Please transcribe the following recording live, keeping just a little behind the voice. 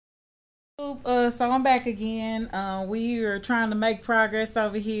So I'm back again. We are trying to make progress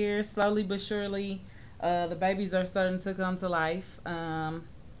over here, slowly but surely. The babies are starting to come to life.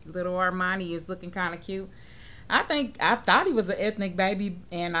 Little Armani is looking kind of cute. I thought he was an ethnic baby,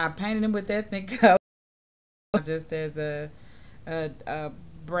 and I painted him with ethnic color, just as a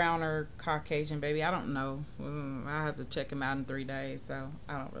browner Caucasian baby. I don't know. I have to check him out in 3 days, so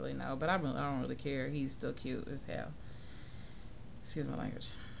I don't really know. But I don't really care. He's still cute as hell. Excuse my language.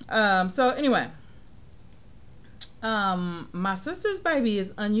 So anyway, my sister's baby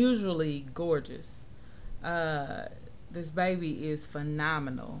is unusually gorgeous. Uh, this baby is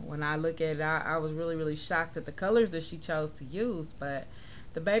phenomenal. When I look at it, I was really, really shocked at the colors that she chose to use. But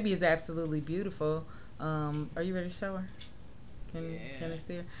the baby is absolutely beautiful. Are you ready to show her? Can I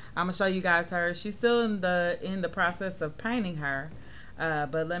see her? I'm gonna show you guys her. She's still in the process of painting her.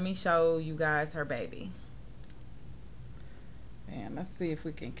 But let me show you guys her baby. And let's see if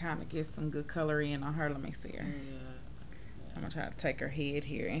we can kind of get some good color in on her. Let me see her. I'm gonna try to take her head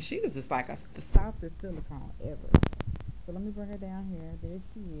here, and she was just like the softest silicone ever. So let me bring her down here. There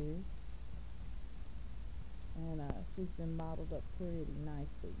she is, and she's been modeled up pretty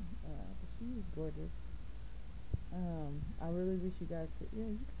nicely. But she is gorgeous. I really wish you guys could.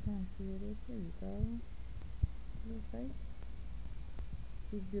 Yeah, you can kind of see it. There you go. Your face.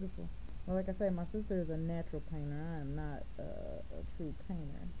 She's beautiful. Well, like I said, my sister is a natural painter. I am not a true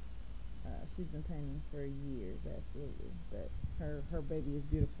painter. She's been painting for years, absolutely. But her baby is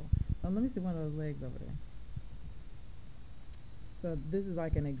beautiful. Let me see one of those legs over there. So this is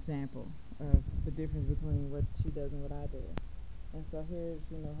like an example of the difference between what she does and what I do. And so here's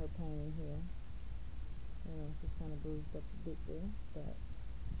her painting here. She's kind of bruised up a bit there, but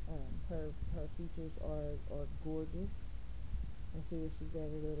her features are gorgeous. And see where she's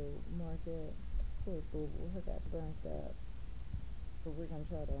got her little mark at. Poor boo boo, her got burnt up. But we're gonna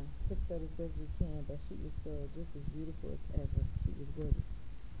try to fix that as best we can. But she is still just as beautiful as ever. She is gorgeous.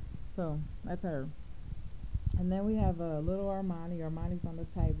 So that's her. And then we have a little Armani. Armani's on the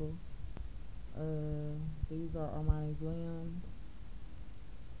table. These are Armani's limbs.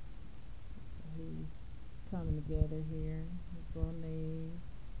 He's coming together here. His little knees.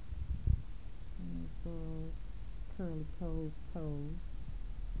 And his little curly toes.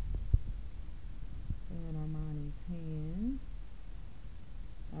 And Armani's hands.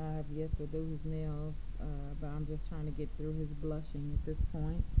 I have yet to do his nails, but I'm just trying to get through his blushing at this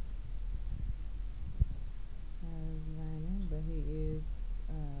point. He's learning, but he is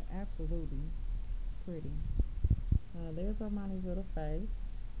absolutely pretty. There's Armani's little face.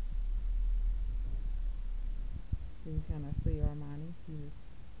 You can kind of see Armani. He's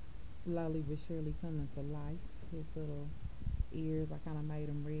slowly but surely coming to life. His little ears, I kind of made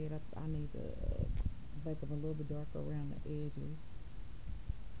them red. I need to make them a little bit darker around the edges.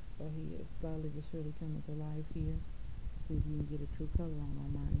 So he is slowly but surely coming to life here. See if you can get a true color on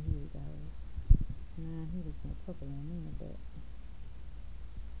Armani. Here he goes. Nah, he looks more purple on me, but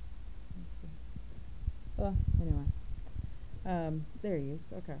well, anyway. There he is.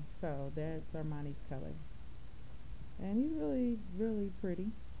 Okay, so that's Armani's color. And he's really, really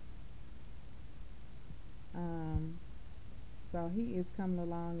pretty. Um, so he is coming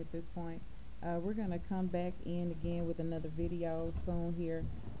along at this point. We're going to come back in again with another video soon here.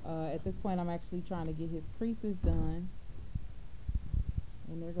 At this point, I'm actually trying to get his creases done.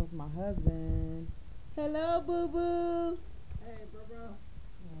 And there goes my husband. Hello, boo-boo. Hey, bro.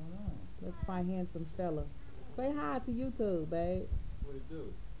 Let's find handsome fella. Say hi to YouTube, babe. What it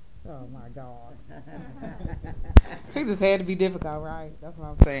do? Oh my God. He just had to be difficult, right? That's what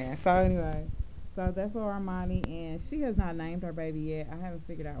I'm saying. So anyway, so that's for Armani, and she has not named her baby yet. I haven't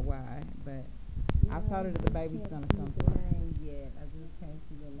figured out why, but I told her that the baby's gonna come to her. Name yet. I just can't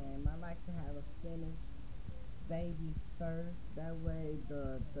see your name. I like to have a finished baby first. That way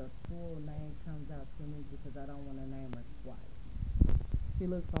the full name comes out to me because I don't want to name her twice. She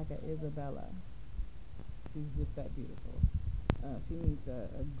looks like a Isabella. She's just that beautiful. She needs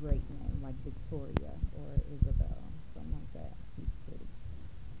a great name like Victoria or Isabella, something like that. She's pretty.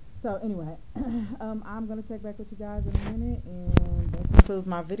 So anyway, I'm gonna check back with you guys in a minute, and that concludes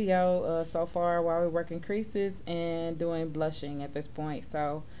my video so far while we're working creases and doing blushing at this point.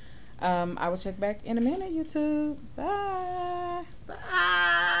 So I will check back in a minute, YouTube. Bye.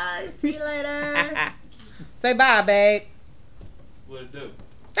 Bye. See you later. Say bye, babe. What it do?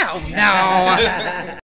 Oh no.